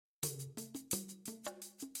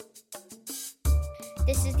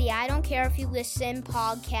This is the I Don't Care If You Listen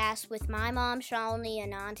podcast with my mom, Shalini,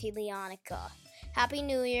 and Auntie Leonica. Happy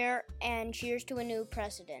New Year, and cheers to a new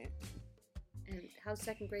president. And how's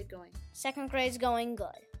second grade going? Second grade's going good.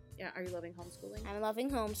 Yeah, are you loving homeschooling? I'm loving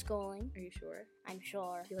homeschooling. Are you sure? I'm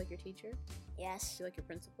sure. Do you like your teacher? Yes. Do you like your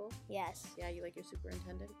principal? Yes. Yeah, you like your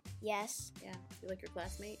superintendent? Yes. Yeah. You like your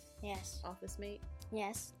classmate? Yes. Office mate?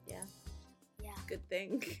 Yes. Yeah. Yeah. Good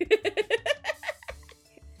thing.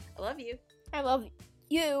 I love you. I love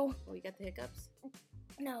you. Oh, you got the hiccups?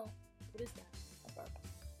 No. What is that? A burp.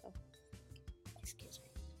 Oh. Excuse me.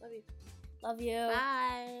 Love you. Love you.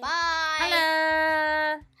 Bye. Bye.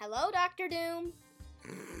 Hello. Hello, Dr. Doom.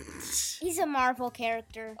 He's a Marvel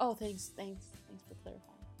character Oh, thanks for clarifying.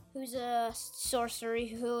 who's a sorcery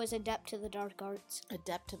who is adept to the dark arts.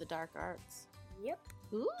 Adept to the dark arts. Yep.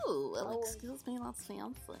 Ooh, well, excuse me, that's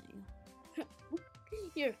fancy.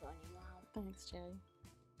 You're funny, Mom. Thanks, Jerry.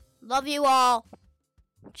 Love you all.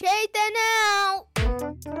 Check them out.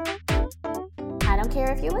 I don't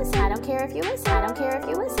care if you listen. I don't care if you listen. I don't care if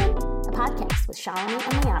you listen. A podcast with Shalini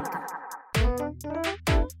and Leonica.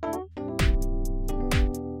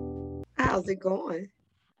 How's it going?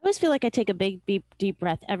 I always feel like I take a big, deep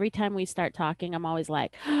breath every time we start talking. I'm always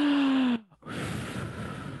like, hi.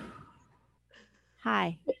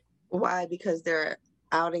 Why? Because they're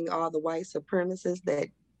outing all the white supremacists that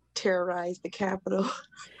terrorized the Capitol.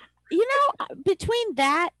 You know, between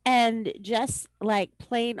that and just like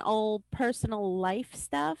plain old personal life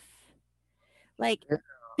stuff, like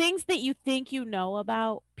things that you think you know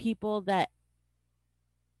about people that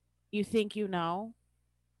you think you know,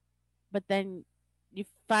 but then you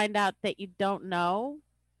find out that you don't know.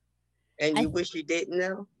 And you wish you didn't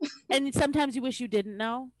know? And sometimes you wish you didn't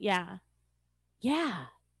know. Yeah. Yeah.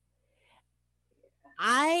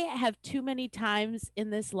 I have too many times in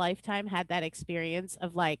this lifetime had that experience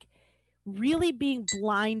of like really being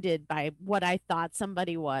blinded by what I thought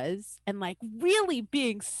somebody was and like really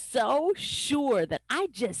being so sure that I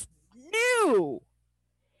just knew.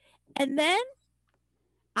 And then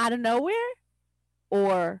out of nowhere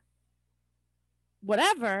or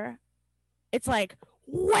whatever, it's like,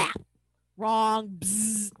 whap, wrong,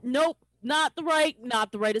 bzz, nope, not the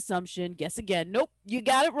right assumption. Guess again. Nope, you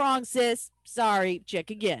got it wrong, sis. Sorry,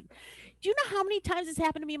 check again. Do you know how many times this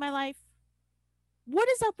happened to me in my life? What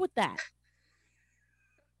is up with that?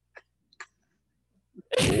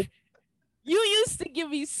 You used to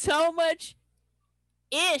give me so much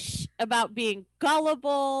ish about being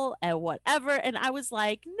gullible and whatever, and I was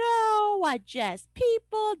like, no, I just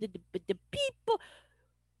people, the people.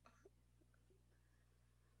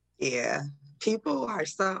 Yeah, people are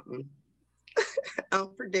something.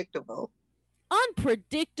 Unpredictable.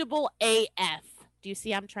 Unpredictable AF. Do you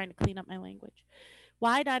see I'm trying to clean up my language?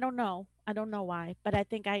 Why? I don't know. I don't know why, but I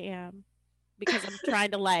think I am because I'm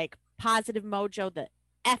trying to like positive mojo the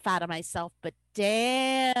F out of myself, but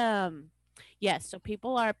damn. Yes, so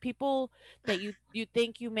people are people that you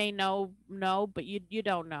think you may know, but you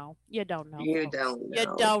don't know. You don't know. You folks. don't know.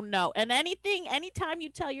 You don't know. And anytime you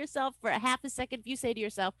tell yourself for a half a second, if you say to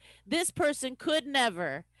yourself, this person could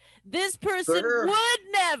never, this person would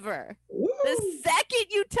never. Woo. The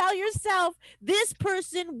second you tell yourself, this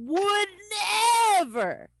person would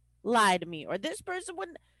never lie to me, or this person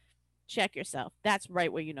wouldn't, check yourself. That's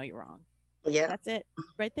right where you know you're wrong. Yeah. That's it.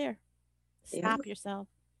 Right there. Yeah. Stop yourself.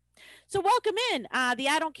 So welcome in the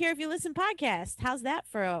I Don't Care If You Listen podcast. How's that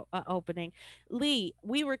for a opening? Lee,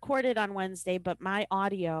 we recorded on Wednesday, but my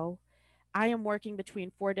audio, I am working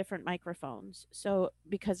between 4 different microphones. So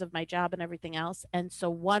because of my job and everything else. And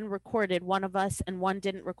so one recorded one of us and one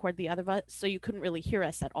didn't record the other of us. So you couldn't really hear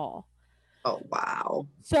us at all. Oh, wow.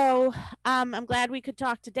 So I'm glad we could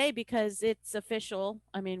talk today because it's official.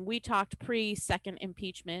 I mean, we talked pre-second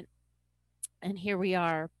impeachment. And here we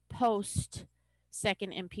are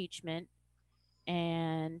post-second impeachment.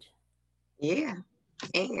 And yeah.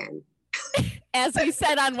 And as we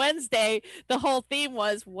said on Wednesday, the whole theme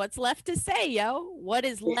was what's left to say, yo? What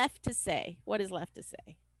is left to say? What is left to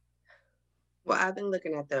say? Well, I've been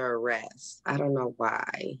looking at the arrest. I don't know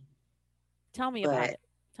why. Tell me about it.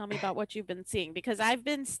 Tell me about what you've been seeing because I've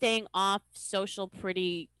been staying off social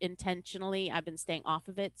pretty intentionally. I've been staying off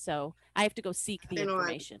of it. So I have to go seek the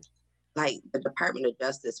information. Like the Department of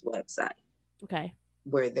Justice website. Okay.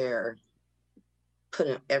 Where they're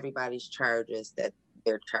putting everybody's charges that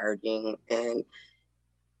they're charging. And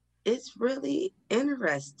it's really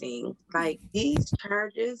interesting. Like these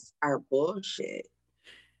charges are bullshit.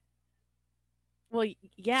 Well,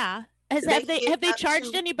 yeah. Have they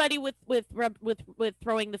charged anybody with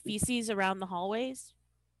throwing the feces around the hallways?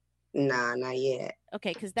 Nah, not yet.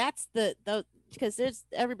 Okay, because that's the because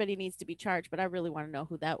everybody needs to be charged, but I really want to know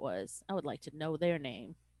who that was. I would like to know their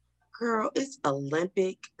name. Girl, it's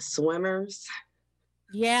Olympic swimmers.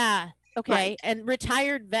 Yeah. Okay. Like And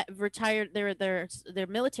retired they're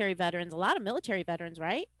military veterans. A lot of military veterans,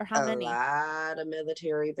 right? Or how a many? lot of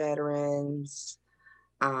military veterans,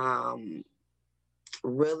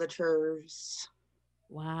 realtors,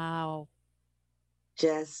 Wow.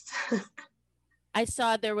 just I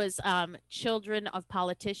saw there was children of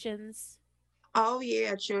politicians. oh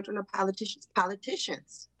yeah, children of politicians.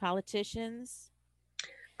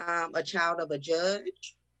 A child of a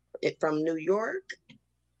judge from New York.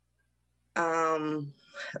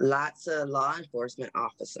 Lots of law enforcement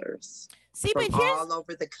officers See, from but here's all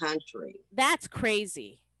over the country. that's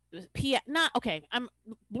crazy. Not okay. I'm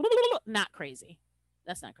not crazy.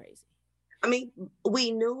 That's not crazy. I mean,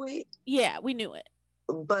 we knew it, Yeah, we knew it.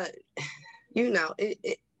 but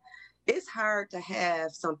it's hard to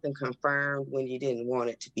have something confirmed when you didn't want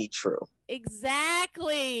it to be true.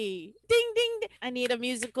 Exactly. Ding ding. Ding. I need a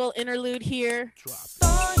musical interlude here.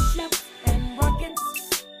 Starships and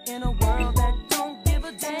rockets in a world that don't give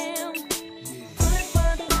a damn. Couldn't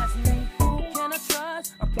find a last name, who can I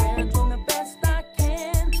trust? I'm playing doing the best I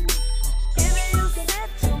can. If you set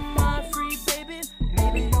your mind free, baby,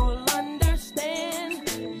 maybe you'll understand.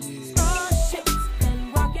 Starships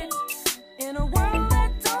and rockets in a world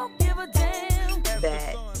that don't give a damn.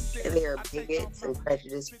 That there are bigots and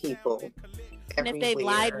prejudiced people And if they've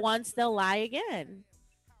lied everywhere. once, they'll lie again.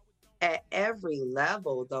 At every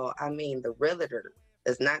level, though, I mean, the realtor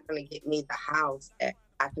is not going to get me the house that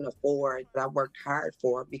I can afford, that I worked hard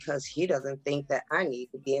for, because he doesn't think that I need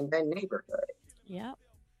to be in that neighborhood. Yep.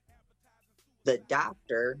 The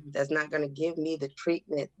doctor that's not going to give me the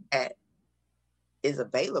treatment that is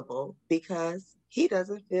available because he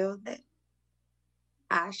doesn't feel that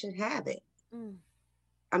I should have it. Mm.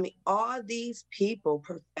 I mean, all these people,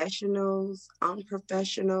 professionals,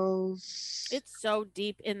 unprofessionals. It's so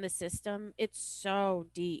deep in the system. It's so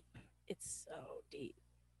deep. It's so deep.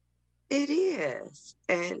 It is.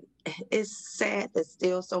 And it's sad that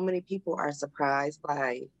still so many people are surprised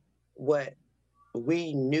by what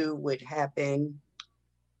we knew would happen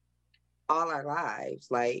all our lives.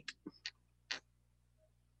 Like,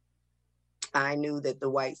 I knew that the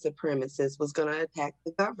white supremacists was going to attack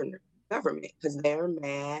the government because they're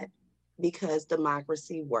mad because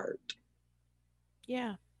democracy worked.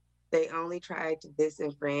 Yeah. They only tried to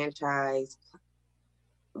disenfranchise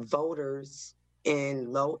voters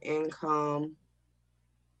in low income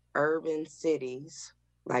urban cities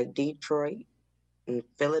like Detroit and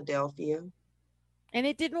Philadelphia. And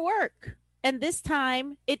it didn't work. And this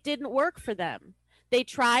time it didn't work for them. They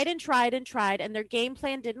tried and tried and tried, and their game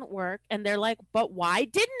plan didn't work. And they're like, but why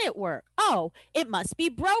didn't it work? Oh, it must be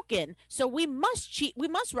broken. So we must cheat. We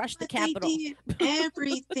must rush the But Capitol. they did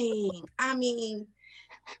everything. I mean,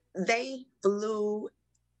 they flew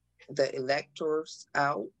the electors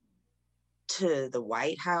out to the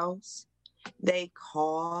White House. They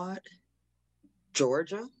called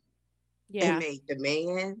Georgia Yeah. and made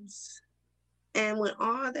demands. And when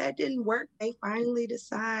all that didn't work, they finally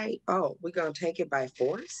decide, oh, we're going to take it by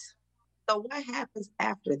force. So what happens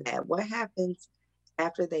after that? What happens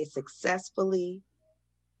after they successfully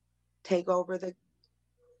take over the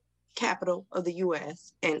capital of the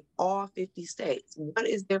U.S. and all 50 states? What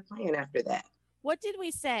is their plan after that? What did we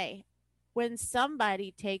say? When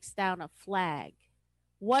somebody takes down a flag,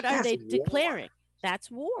 what are That's they war. declaring? That's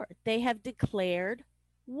war. They have declared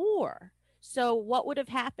war. So what would have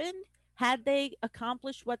happened had they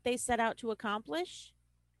accomplished what they set out to accomplish?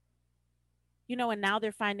 You know, and now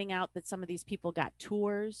they're finding out that some of these people got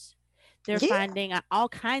tours. They're Yeah. finding out all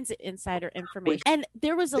kinds of insider information. And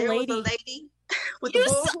there was a There lady. was a lady with You the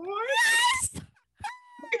saw- bullhorn. Yes!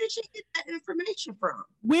 Where did she get that information from?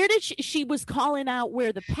 Where did she was calling out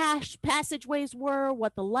where the passageways were,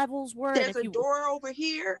 what the levels were. There's and a if you, door over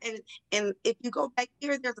here, and if you go back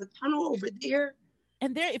here, there's a tunnel over there.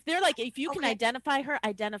 And if they're like, if you can Okay.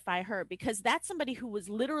 identify her, because that's somebody who was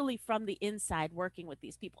literally from the inside working with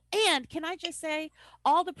these people. And can I just say,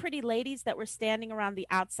 all the pretty ladies that were standing around the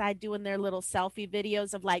outside doing their little selfie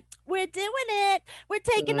videos of like, we're doing it, we're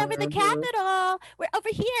taking over the Mhm. Capitol, we're over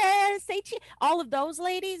here, say all of those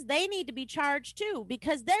ladies, they need to be charged too,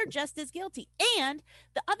 because they're just as guilty. And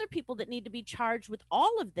the other people that need to be charged with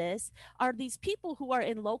all of this are these people who are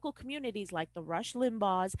in local communities like the Rush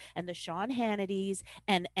Limbaughs and the Sean Hannitys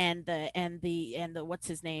and the what's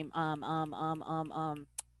his name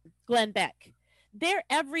Glenn Beck. They're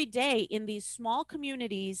every day in these small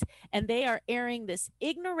communities, and they are airing this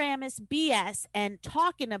ignoramus BS and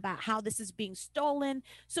talking about how this is being stolen.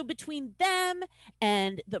 So between them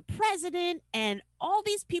and the president and all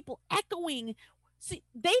these people echoing, see,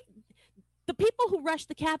 the people who rush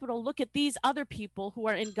the Capitol look at these other people who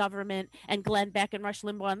are in government and Glenn Beck and Rush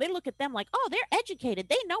Limbaugh, and they look at them like, oh, they're educated.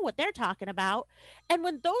 They know what they're talking about. And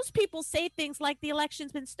when those people say things like the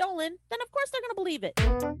election's been stolen, then of course they're going to believe it.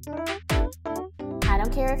 I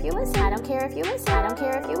don't care if you listen. I don't care if you listen. I don't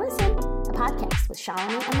care if you listen. A podcast with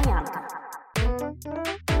Shalini and Leonica.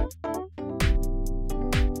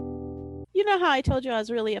 You know how I told you I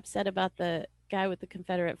was really upset about the guy with the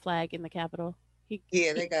Confederate flag in the Capitol?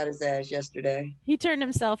 Yeah, they got his ass yesterday. He turned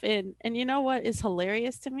himself in. And you know what is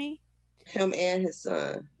hilarious to me? Him and his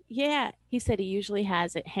son. Yeah, he said he usually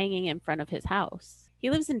has it hanging in front of his house. He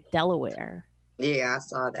lives in Delaware. Yeah, I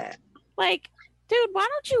saw that. Like, dude, why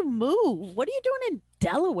don't you move? What are you doing in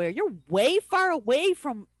Delaware? You're way far away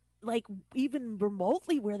from, like, even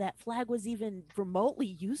remotely where that flag was even remotely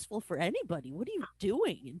useful for anybody. What are you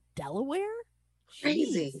doing in Delaware?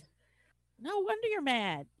 Crazy. Jeez. No wonder you're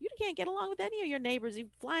mad. You can't get along with any of your neighbors. You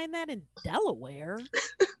flying that in Delaware.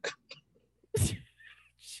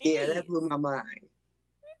 Yeah, that blew my mind. What are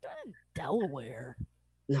you doing in Delaware?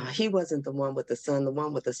 No, he wasn't the one with the son. The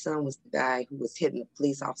one with the son was the guy who was hitting the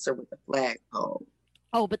police officer with the flagpole.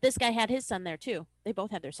 Oh, but this guy had his son there too. They both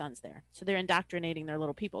had their sons there. So they're indoctrinating their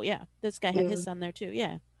little people. Yeah. This guy had his son there too.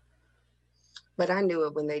 Yeah. But I knew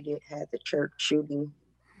it when they had the church shooting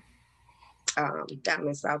down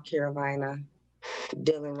in South Carolina.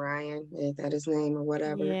 Dylan Ryan, is that his name or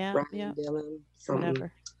whatever? Yeah. Ryan Yeah. Dylan. Something.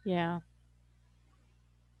 Whatever. Yeah.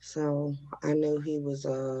 So I knew he was,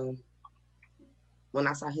 when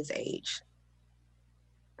I saw his age,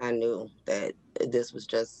 I knew that this was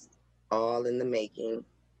just all in the making.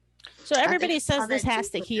 So everybody I says saw this that has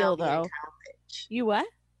dude to from heal, Albion though. College. You what?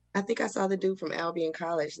 I think I saw the dude from Albion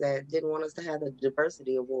College that didn't want us to have the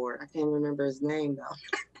diversity award. I can't remember his name though.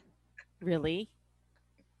 Really?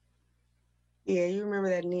 Yeah, you remember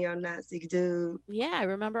that neo-Nazi dude? Yeah, I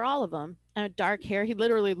remember all of them. Dark hair. He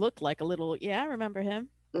literally looked like a little. Yeah, I remember him.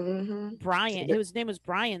 Mm-hmm. Brian. His name was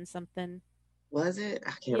Brian something. Was it?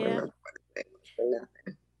 I can't remember what his name was for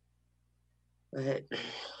nothing. But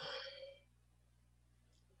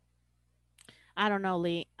I don't know,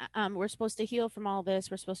 Lee. We're supposed to heal from all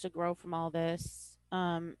this. We're supposed to grow from all this.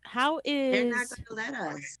 How they're not is? going to let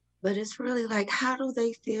us. But it's really like, how do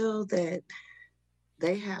they feel that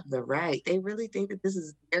they have the right? They really think that this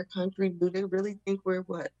is their country? Do they really think we're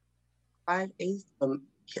what, 5/8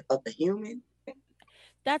 of the human?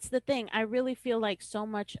 That's the thing. I really feel like so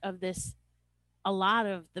much of this, a lot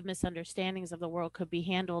of the misunderstandings of the world could be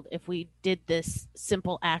handled if we did this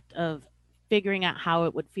simple act of figuring out how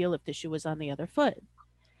it would feel if the shoe was on the other foot.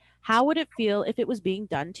 How would it feel if it was being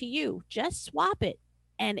done to you? Just swap it.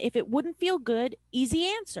 And if it wouldn't feel good, easy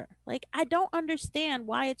answer. Like, I don't understand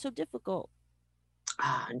why it's so difficult.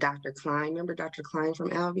 Dr. Klein, remember Dr. Klein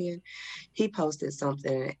from Albion? He posted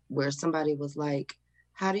something where somebody was like,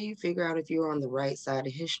 how do you figure out if you're on the right side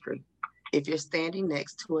of history? If you're standing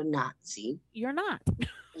next to a Nazi, You're not.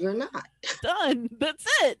 you're not. Done. That's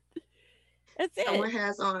it. That's it. Someone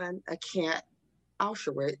has on a Camp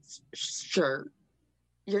Auschwitz shirt,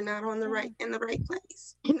 you're not on the right in the right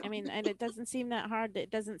place. You know? I mean, and it doesn't seem that hard.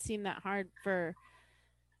 It doesn't seem that hard for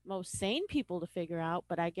most sane people to figure out,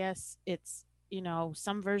 but I guess it's,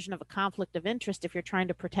 some version of a conflict of interest if you're trying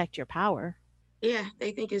to protect your power. Yeah,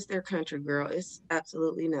 they think it's their country, girl. It's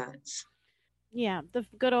absolutely nuts. Yeah, the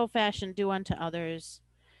good old-fashioned do unto others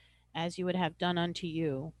as you would have done unto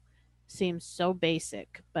you seems so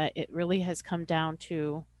basic, but it really has come down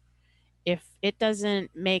to, if it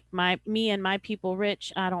doesn't make me and my people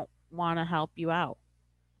rich, I don't want to help you out.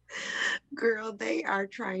 Girl, they are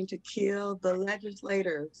trying to kill the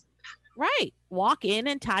legislators. Right. Walk in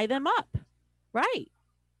and tie them up. Right.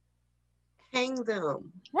 Hang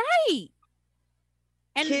them. Right.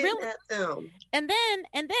 And Kidnap really, them. and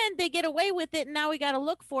then they get away with it, and now we got to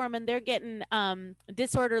look for them, and they're getting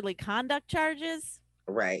disorderly conduct charges.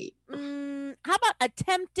 Right. How about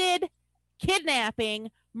attempted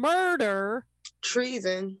kidnapping, murder,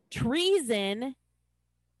 Treason. treason?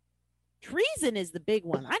 Treason is the big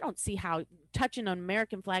one. I don't see how touching an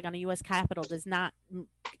American flag on a U.S. Capitol does not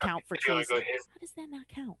count for treason. How does that not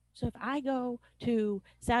count? So if I go to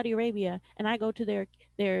Saudi Arabia and I go to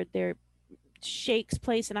their sheikh's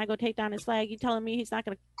place and I go take down his flag, you telling me he's not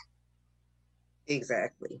going to?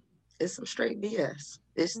 Exactly. It's some straight BS.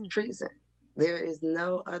 It's treason. There is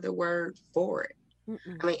no other word for it.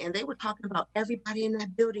 I mean, and they were talking about everybody in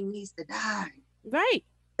that building needs to die. Right.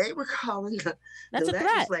 They were calling That's the a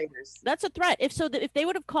threat. legislators. That's a threat. If they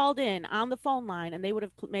would have called in on the phone line and they would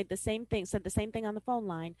have made the same thing, said the same thing on the phone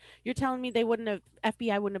line, you're telling me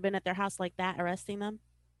FBI wouldn't have been at their house like that arresting them?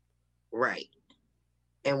 Right.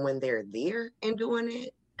 And when they're there and doing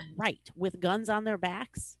it, right, with guns on their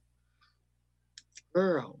backs.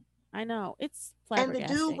 Girl. I know. It's flabbergasting. flabbergasting. And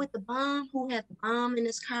the dude with the bomb, who had the bomb in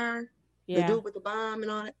his car, yeah. the dude with the bomb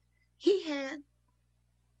and all that, he had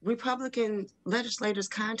Republican legislators'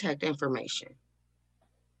 contact information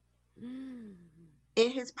in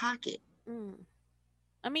his pocket.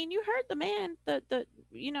 I mean, you heard the man, the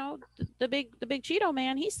big Cheeto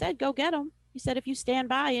man. He said, "Go get him." He said, "If you stand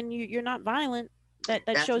by and you're not violent, that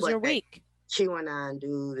shows you're weak." QAnon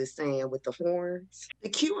dude is saying with the horns. The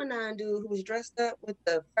QAnon dude who was dressed up with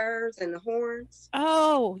the furs and the horns.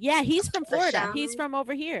 Oh yeah, he's from Florida. He's from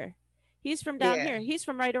over here. He's from down here. He's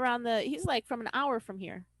from right around he's like from an hour from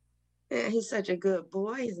here. Yeah, he's such a good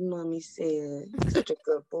boy, his mommy said. Such a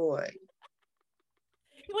good boy.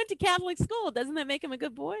 He went to Catholic school. Doesn't that make him a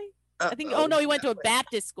good boy? I think. Oh no, he went to a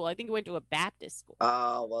Baptist school. I think he went to a Baptist school.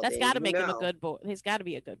 Oh well, that's got to make him a good boy. He's got to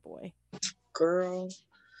be a good boy. Girl.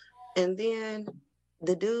 And then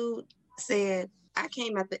the dude said, "I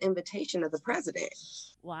came at the invitation of the president."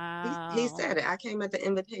 Wow. He said it. I came at the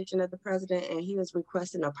invitation of the president, and he was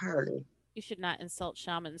requesting a pardon. You should not insult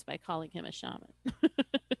shamans by calling him a shaman.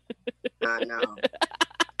 I know.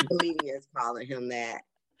 The media is calling him that.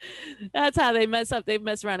 That's how they mess up. They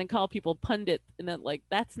mess around and call people pundit, and then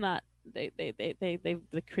that's not. They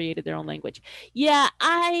created their own language. Yeah,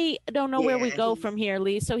 I don't know where we go from here,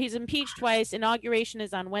 Lee. So he's impeached twice. Inauguration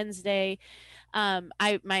is on Wednesday.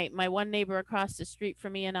 My one neighbor across the street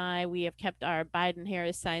from me and we have kept our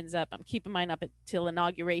Biden-Harris signs up. I'm keeping mine up until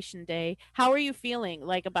Inauguration Day. How are you feeling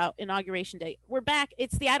about Inauguration Day? We're back.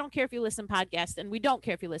 It's the I Don't Care If You Listen podcast, and we don't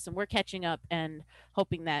care if you listen. We're catching up and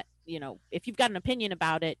hoping that, if you've got an opinion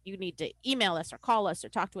about it, you need to email us or call us or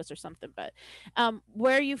talk to us or something. But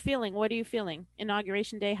where are you feeling? What are you feeling?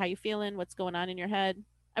 Inauguration Day, how you feeling? What's going on in your head?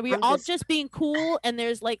 Are we all just being cool and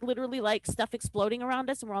there's literally stuff exploding around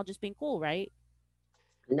us and we're all just being cool, right?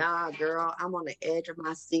 Nah, girl, I'm on the edge of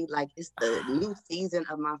my seat like it's the new season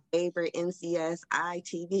of my favorite NCSI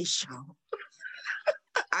TV show.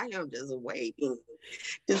 I am just waiting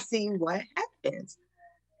to see what happens.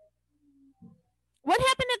 What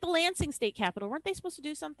happened at the Lansing State Capitol? Weren't they supposed to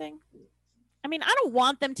do something? I mean, I don't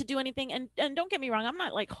want them to do anything. And don't get me wrong, I'm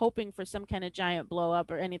not hoping for some kind of giant blow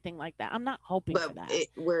up or anything like that. I'm not hoping for that.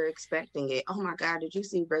 We're expecting it. Oh my God, did you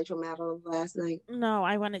see Rachel Maddow last night? No,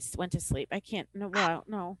 I went to sleep. I can't.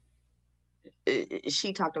 No.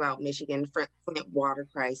 She talked about Michigan Flint water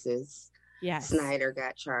crisis. Yes. Snyder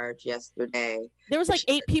got charged yesterday. There was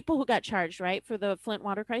 8 people who got charged, right, for the Flint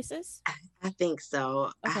water crisis? I think so.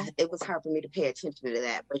 Okay. It was hard for me to pay attention to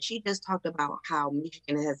that. But she just talked about how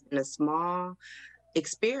Michigan has been a small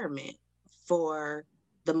experiment for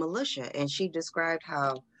the militia. And she described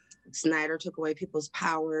how Snyder took away people's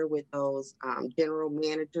power with those general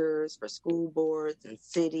managers for school boards and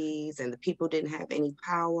cities, and the people didn't have any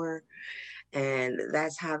power. And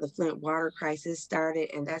that's how the Flint water crisis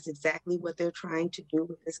started. And that's exactly what they're trying to do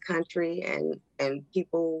with this country. And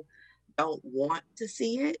people don't want to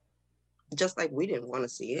see it, just like we didn't want to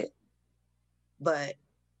see it. But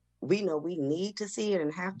we know we need to see it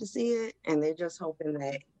and have to see it. And they're just hoping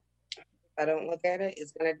that if I don't look at it,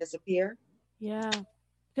 it's going to disappear. Yeah.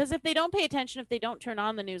 Because if they don't pay attention, if they don't turn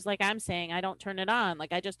on the news, like I'm saying, I don't turn it on.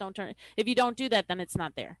 I just don't turn it. If you don't do that, then it's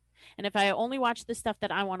not there. And if I only watch the stuff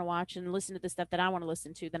that I want to watch and listen to the stuff that I want to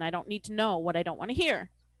listen to, then I don't need to know what I don't want to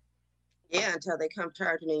hear. Yeah, until they come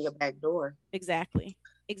charging in your back door. Exactly.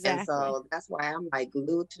 And so that's why I'm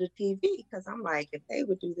glued to the TV, because I'm if they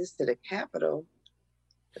would do this to the Capitol.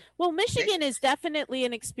 Well, Michigan is definitely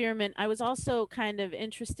an experiment. I was also kind of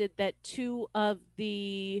interested that 2 of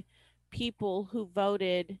the people who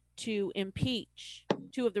voted to impeach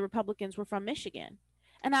 2 of the Republicans were from Michigan.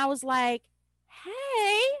 And I was like,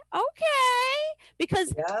 hey, okay,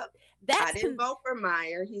 because I didn't vote for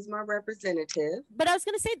Meyer. He's my representative. But I was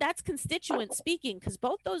going to say that's constituent speaking, because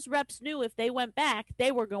both those reps knew if they went back, they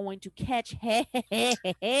were going to catch hell.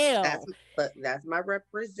 That's my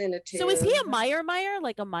representative. So is he a Meyer,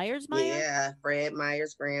 like a Myers? Yeah, Fred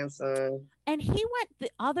Meyer's grandson. And he went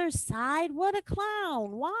the other side? What a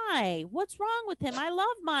clown. Why? What's wrong with him? I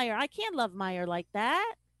love Meyer. I can't love Meyer like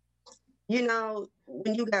that.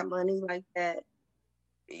 When you got money like that,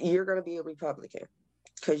 you're going to be a Republican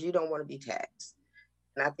because you don't want to be taxed.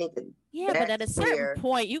 And I think but at a certain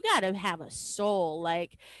point, you got to have a soul.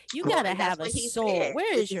 You got to have a soul.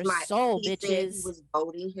 Where is your soul, bitches? He was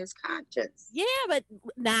voting his conscience. Yeah, but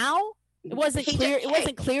now It wasn't He clear. just- It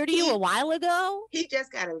wasn't clear to you a while ago. He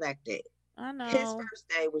just got elected. I know. His first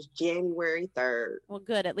day was January 3rd. Well,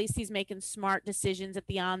 good. At least he's making smart decisions at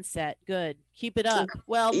the onset. Good. Keep it up.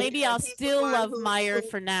 Well, maybe Yeah, I'll he's the still one love who- Meyer who-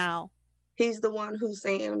 for now. He's the one who's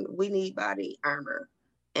saying we need body armor.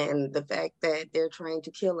 And the fact that they're trying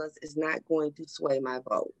to kill us is not going to sway my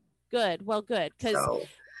vote. Good. Well, good. Because So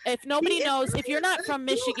if nobody he is knows, really if you're a not good from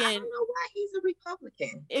dude. I Michigan, don't know why he's a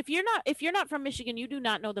Republican. if you're not from Michigan, you do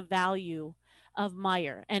not know the value of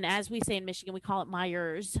Meyer. And as we say in Michigan, we call it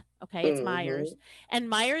Myers. Okay, it's Mhm. Myers. And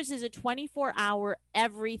Myers is a 24-hour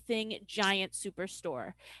everything giant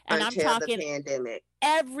superstore. And Until I'm talking the pandemic.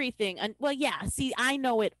 everything. And well, yeah, see, I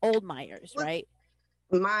know it, old Myers, Well, right?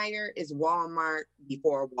 Meyer is Walmart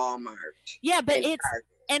before Walmart. Yeah, but and it's Target.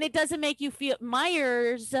 and it doesn't make you feel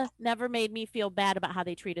Myers never made me feel bad about how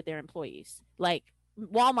they treated their employees. Like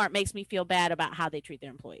Walmart makes me feel bad about how they treat their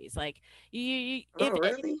employees. Like you Oh, if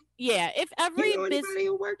really? yeah, if every You know business anybody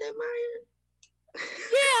who worked at Meyer?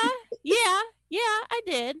 yeah, I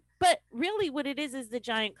did. But really what it is the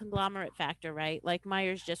giant conglomerate factor, right? Like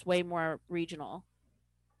Meyer's just way more regional.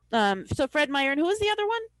 So Fred Meyer, and who was the other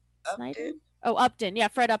one? Snyder? Upton? Oh, Upton. Yeah,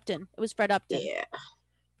 Fred Upton. It was Fred Upton. Yeah.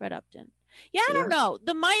 Fred Upton. Yeah, I don't know.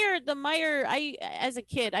 The Meyer, I as a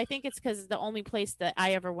kid, I think it's because the only place that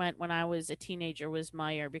I ever went when I was a teenager was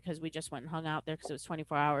Meyer because we just went and hung out there because it was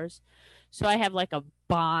 24 hours. So I have like a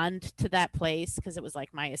bond to that place because it was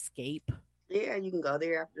like my escape. Yeah, you can go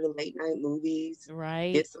there after the late night movies,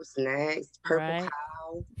 Right. get some snacks, Purple Right.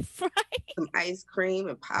 Cow, Right. some ice cream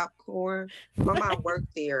and popcorn. My mom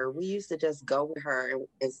worked there. We used to just go with her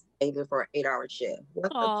and stay there for an 8-hour shift.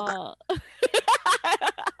 What the Aw. fuck?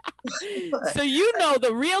 So you know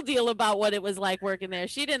the real deal about what it was like working there.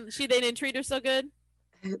 They didn't treat her so good.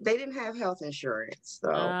 They didn't have health insurance, so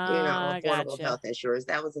Ah, affordable gotcha. health insurance.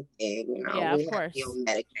 That was a thing. Yeah, we of had to be course. on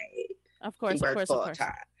Medicaid. Of We course, of worked course, full of course.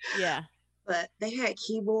 time. Yeah. But they had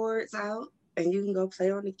keyboards out, and you can go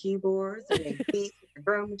play on the keyboards and they beat the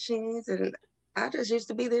drum machines. And I just used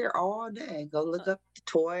to be there all day. Go look up the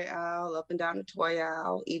toy aisle, up and down the toy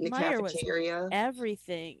aisle, eating the Meyer was cafeteria.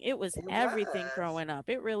 Everything. It was It everything was. growing up.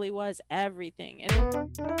 It really was everything. And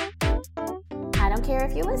I don't care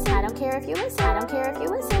if you listen. I don't care if you listen. I don't care if you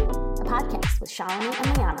listen. A podcast with Shalini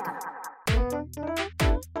and Leonica.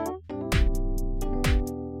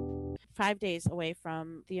 5 days away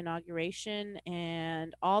from the inauguration,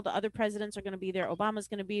 and all the other presidents are going to be there. Obama's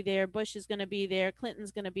going to be there. Bush is going to be there.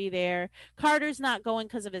 Clinton's going to be there. Carter's not going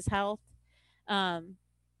because of his health. I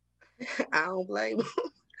don't blame them.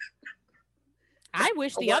 I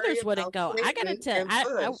wish the Worry others wouldn't about go. I gotta Clinton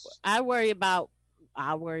tell. and Bush. I worry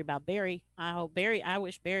about Barry. I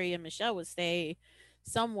wish Barry and Michelle would stay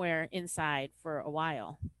somewhere inside for a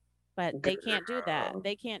while, but they can't do that. Girl.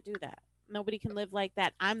 They can't do that. Nobody can live like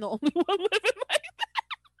that. I'm the only one living like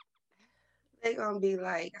They're going to be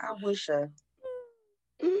like, I wish they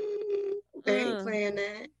ain't Mm. playing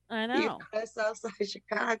that. I You know. know, that's outside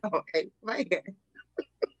Chicago ain't playing.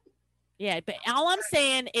 Yeah, but all I'm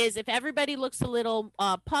saying is if everybody looks a little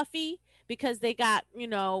puffy because they got,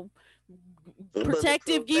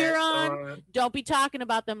 protective Bulletproof gear vests on, don't be talking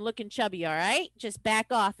about them looking chubby, all right? Just back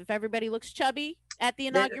off. If everybody looks chubby at the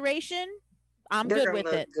They're- inauguration, I'm They're good gonna with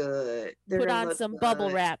look it. Good. They're Put gonna on look some good.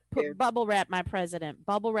 bubble wrap. They're- Put bubble wrap my president.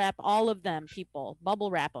 Bubble wrap all of them, people.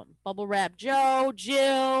 Bubble wrap them. Bubble wrap Joe,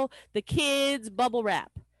 Jill, the kids. Bubble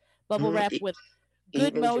wrap. Bubble Mhm. wrap with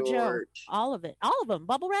good Even mojo. George. All of it. All of them.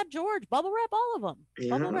 Bubble wrap George. Bubble wrap all of them.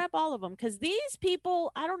 Bubble Yeah. wrap all of them. Because these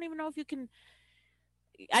people, I don't even know if you can.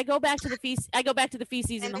 I go back to the feces. I go back to the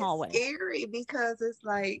feces in And the it's hallway. scary because it's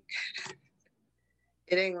like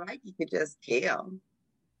it ain't like you could just tell.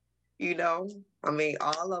 I mean,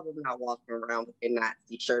 all of them not walking around with their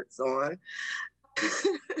Nazi shirts on.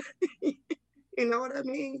 You know what I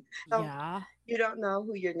mean? So Yeah. you don't know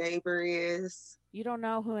who your neighbor is. You don't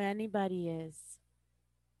know who anybody is.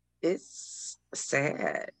 It's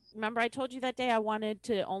sad. Remember I told you that day I wanted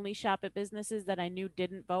to only shop at businesses that I knew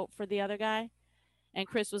didn't vote for the other guy? And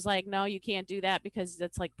Chris was like, no, you can't do that because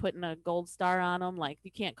that's like putting a gold star on them. Like,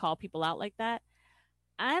 you can't call people out like that.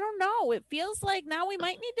 I don't know. It feels like now we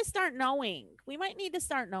might need to start knowing. We might need to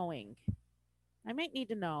start knowing. I might need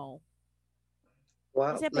to know.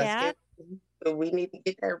 Well, Is it bad? we need to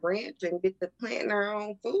get that ranch and get to planting our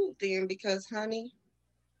own food then because, honey,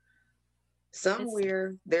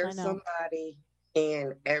 somewhere there's know. somebody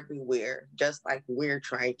in everywhere, just like we're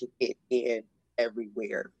trying to get in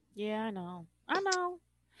everywhere. Yeah, I know. I know.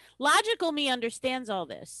 Logical me understands all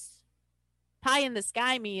this. Pie in the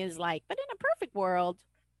sky me is like, but in a perfect world.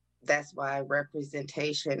 That's why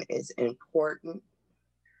representation is important.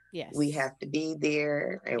 Yes. We have to be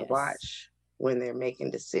there and Yes. watch when they're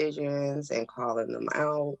making decisions and calling them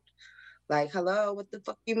out. Like, hello, what the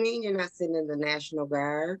fuck you mean you're not sending the National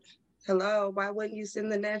Guard? Hello, why wouldn't you send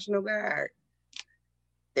the National Guard?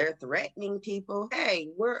 They're threatening people. Hey,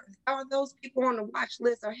 are those people on the watch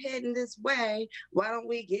list are heading this way? Why don't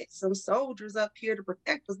we get some soldiers up here to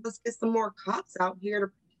protect us? Let's get some more cops out here to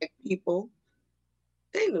protect people.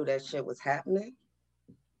 They knew that shit was happening.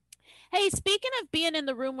 Hey, speaking of being in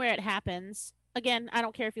the room where it happens, again, I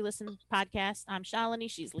don't care if you listen to the podcast. I'm Shalini.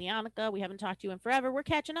 She's Leonica. We haven't talked to you in forever. We're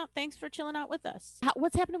catching up. Thanks for chilling out with us.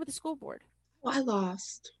 What's happening with the school board? Well, I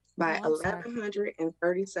lost by Oh, I'm sorry.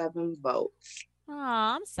 1,137 votes. Oh,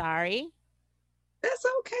 I'm sorry. That's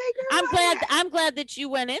okay, girl. I'm glad that you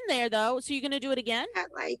went in there though. So you're gonna do it again? I had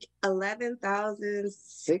like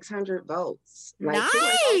 11,600 votes. Like,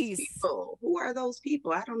 Nice. Who are those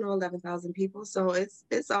people? I don't know 11,000 people, so it's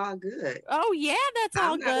all good. Oh yeah, that's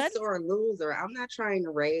all I'm not good. a sore loser. I'm not trying to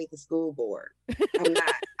raid the school board. I'm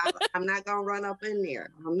not. I'm not gonna run up in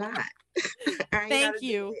there. I'm not. I ain't Thank gotta do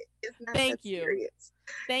you. it. It's not Thank that you. serious.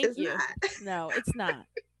 Thank It's you. not. No, it's not.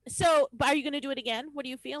 So, but are you going to do it again? What are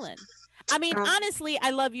you feeling? I mean, honestly, I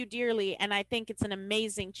love you dearly, and I think it's an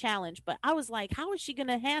amazing challenge. But I was like, how is she going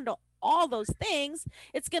to handle all those things?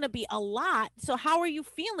 It's going to be a lot. So, how are you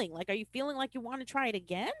feeling? Like, are you feeling like you want to try it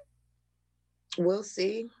again? We'll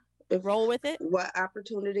see. Roll with it. What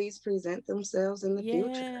opportunities present themselves in the future?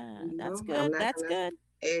 Yeah, You that's know, I'm good. not That's gonna good.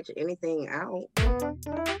 edge anything out.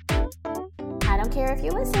 I don't care if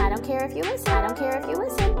you listen. I don't care if you listen. I don't care if you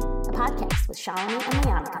listen. A podcast with Shalini and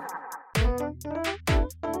Leonica.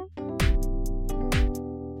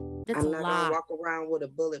 It's I'm a not lot. gonna walk around with a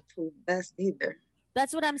bulletproof vest either.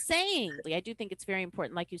 That's what I'm saying. Like, I do think it's very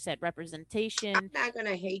important, like you said, representation. I'm not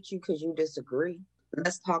gonna hate you because you disagree.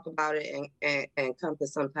 Let's talk about it and come to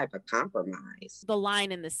some type of compromise. The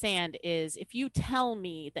line in the sand is, if you tell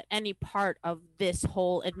me that any part of this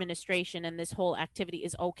whole administration and this whole activity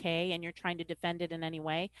is okay and you're trying to defend it in any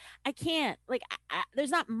way, I can't. Like,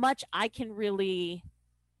 there's not much I can really.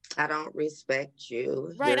 I don't respect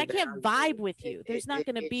you. Right. Your I can't values. vibe with you. There's not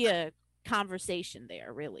going to be a conversation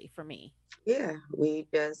there, really, for me. Yeah, we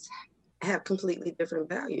just have completely different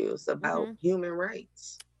values about human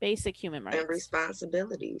rights. Basic human rights. And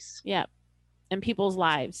responsibilities. Yeah. And people's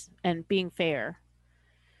lives and being fair.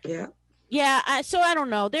 Yeah. Yeah. So I don't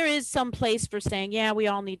know. There is some place for saying, yeah, we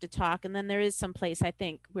all need to talk. And then there is some place, I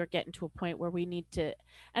think we're getting to a point where we need to.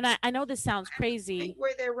 And I know this sounds crazy.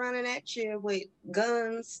 Where they're running at you with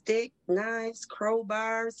guns, sticks, knives,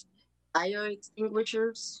 crowbars, fire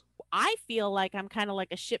extinguishers. I feel like I'm kind of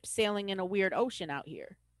like a ship sailing in a weird ocean out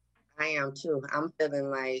here. I am too. I'm feeling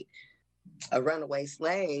like a runaway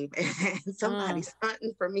slave and somebody's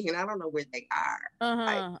hunting for me and I don't know where they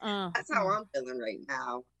are. That's how I'm feeling right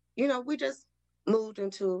now. You know, we just moved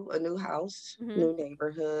into a new house, new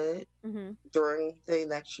neighborhood during the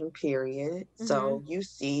election period. So you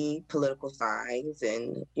see political signs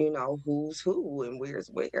and, you know, who's who and where's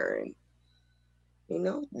where. And, you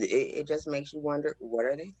know, it just makes you wonder, what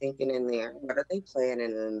are they thinking in there? What are they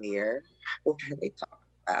planning in there? What are they talking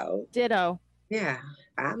about? Ditto. Yeah,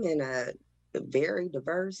 I'm in a very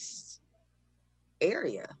diverse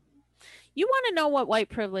area. You want to know what white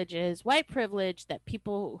privilege is? White privilege, that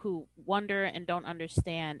people who wonder and don't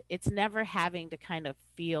understand, it's never having to kind of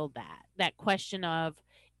feel that question of,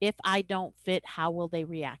 if I don't fit, how will they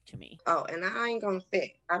react to me? Oh, and I ain't gonna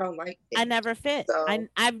fit. I don't like it. I never fit. So,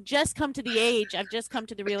 I've just come to the age, I've just come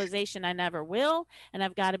to the realization I never will, and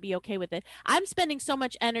I've got to be okay with it. I'm spending so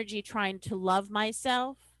much energy trying to love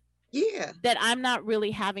myself. Yeah. That I'm not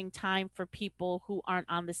really having time for people who aren't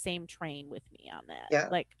on the same train with me on that. Yeah.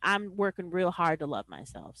 Like, I'm working real hard to love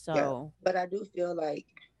myself. So, yeah. But I do feel like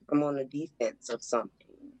I'm on the defense of something.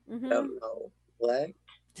 I don't know what.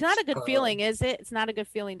 It's not a good feeling, is it? It's not a good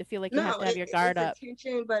feeling to feel like you have to have your guard up.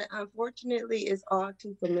 Tension, but unfortunately, it's all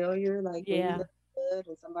too familiar. Like, when you look good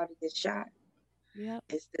and somebody gets shot,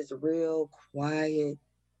 it's this real quiet,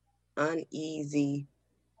 uneasy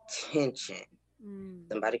tension.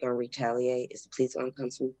 Somebody gonna retaliate? Is the police gonna come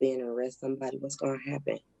swoop in and arrest somebody? What's gonna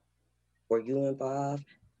happen? Were you involved?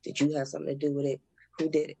 Did you have something to do with it? Who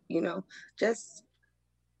did it? You know, just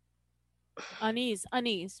unease,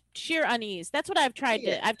 sheer unease. That's what I've tried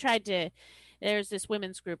to. There's this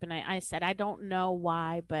women's group, and I said, I don't know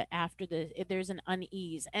why, but after there's an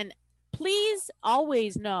unease. And please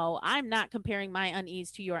always know, I'm not comparing my unease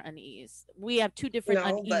to your unease. We have two different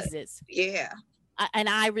uneases. And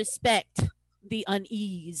I respect the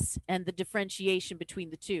unease and the differentiation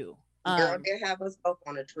between the two. Girl, they have us both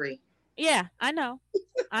on a tree. Yeah, I know.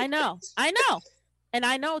 And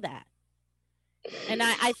I know that. And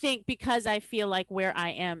I think because I feel like where I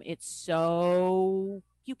am, it's so,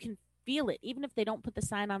 you can feel it. Even if they don't put the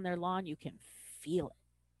sign on their lawn, you can feel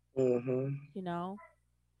it, Mm-hmm. you know?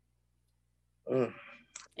 Mm.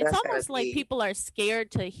 It's That's almost gotta like be- people are scared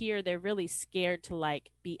to hear. They're really scared to like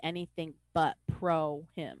be anything but pro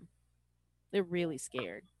him. They're really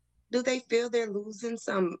scared. Do they feel they're losing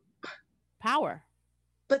some? Power.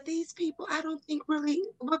 But these people, I don't think really,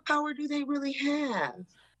 what power do they really have?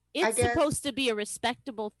 It's guess- supposed to be a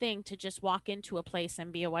respectable thing to just walk into a place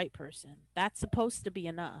and be a white person. That's supposed to be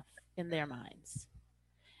enough in their minds.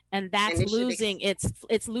 And that's it should losing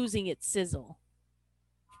it's losing its sizzle.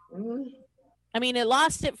 Mhm. I mean, it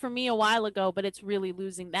lost it for me a while ago, but it's really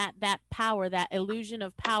losing that power, that illusion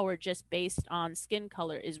of power just based on skin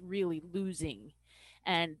color is really losing.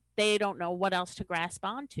 And they don't know what else to grasp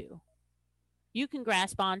onto. You can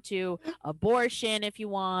grasp onto abortion if you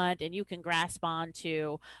want, and you can grasp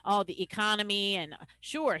onto the economy, and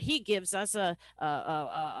sure, he gives us a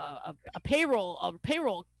payroll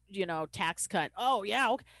tax cut. Oh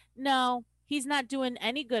yeah, okay. No, he's not doing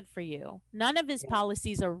any good for you. None of his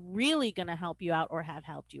policies are really going to help you out or have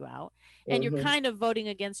helped you out, and you're Mhm. kind of voting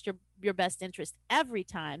against your best interest every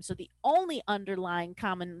time. So the only underlying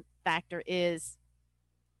common factor is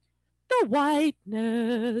the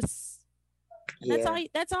whiteness. And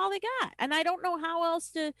that's all they got. And I don't know how else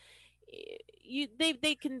to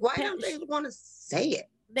they can. Why don't they want to say it?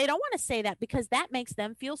 They don't want to say that because that makes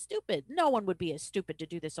them feel stupid. No one would be as stupid to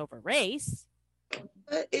do this over race.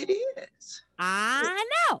 But it is. I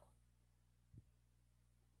know.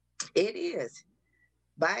 It is.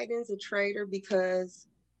 Biden's a traitor because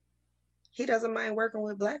he doesn't mind working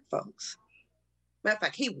with black folks. Matter of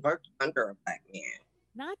fact, he worked under a black man.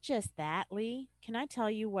 Not just that, Lee. Can I tell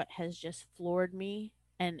you what has just floored me?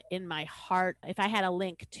 And in my heart, if I had a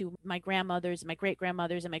link to my grandmothers, my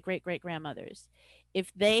great-grandmothers, and my great-great-grandmothers,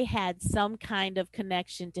 if they had some kind of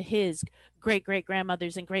connection to his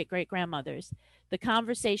great-great-grandmothers and great-great-grandmothers, the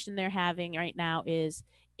conversation they're having right now is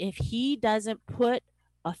if he doesn't put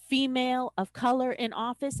a female of color in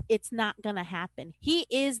office, it's not going to happen. He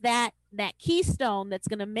is that keystone that's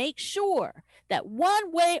going to make sure that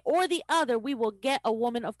one way or the other, we will get a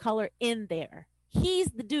woman of color in there. He's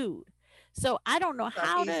the dude. So I don't know So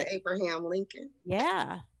how he's to. Abraham Lincoln.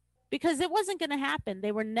 Yeah, because it wasn't going to happen.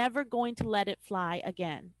 They were never going to let it fly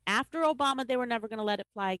again. After Obama, they were never going to let it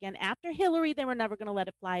fly again. After Hillary, they were never going to let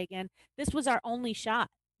it fly again. This was our only shot.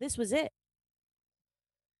 This was it.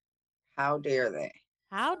 How dare they?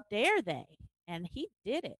 How dare they? And he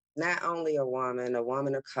did it. Not only a woman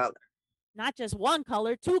of color. Not just one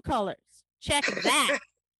color, two colors. Check that.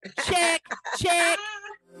 Check.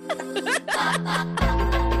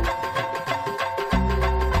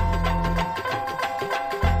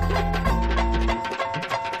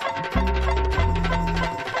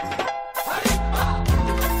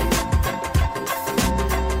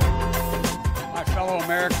 My fellow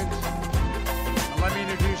Americans, let me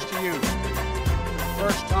introduce to you, for the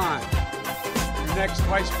first time, your next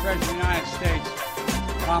Vice President of the United States,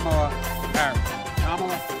 Kamala Harris.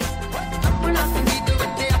 Kamala?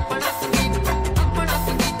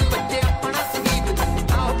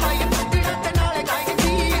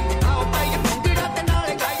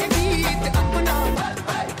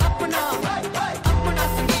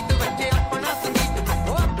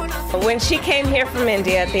 When she came here from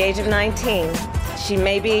India at the age of 19, she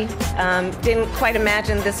maybe didn't quite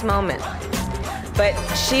imagine this moment. But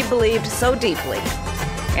she believed so deeply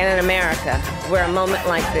in an America where a moment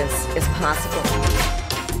like this is possible.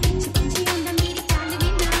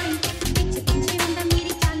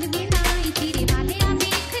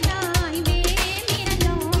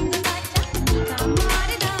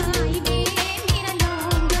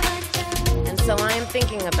 And so I am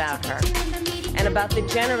thinking about her and about the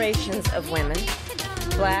generations of women,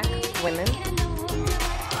 black women,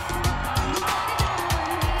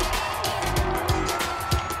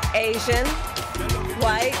 Asian,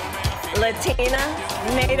 white, Latina,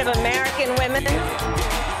 Native American women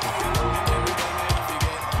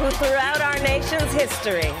who throughout our nation's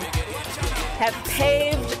history have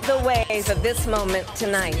paved the way for this moment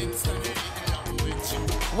tonight.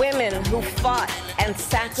 Women who fought and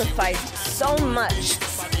sacrificed so much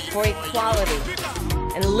for equality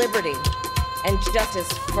and liberty and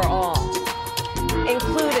justice for all,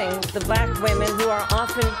 including the black women who are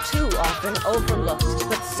too often overlooked,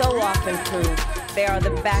 but so often prove they are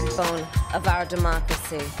the backbone of our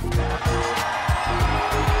democracy.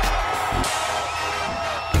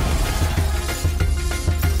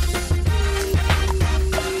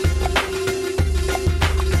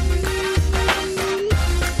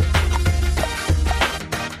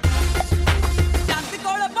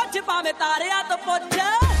 ਸਾਰੇ ਹੱਥ ਪੁੱਛ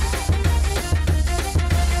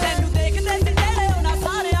ਤੈਨੂੰ ਦੇਖਦੇ ਸੀ ਤੇਰੇ ਉਹਨਾਂ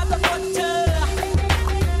ਸਾਰੇ ਹੱਥ ਪੁੱਛ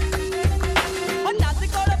ਉਹ ਨੱਸ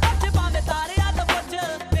ਕੋਲ ਪੁੱਛ ਭਾਵੇਂ ਸਾਰੇ ਹੱਥ ਪੁੱਛ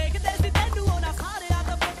ਦੇਖਦੇ ਸੀ ਤੈਨੂੰ ਉਹਨਾਂ ਸਾਰੇ ਹੱਥ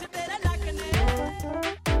ਪੁੱਛ ਤੇਰੇ ਲੱਕ ਨੇ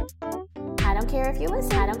I don't care if you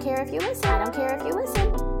listen. I don't care if you listen. I don't care if you listen.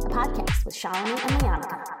 A podcast with Shalini and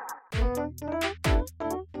Leonica.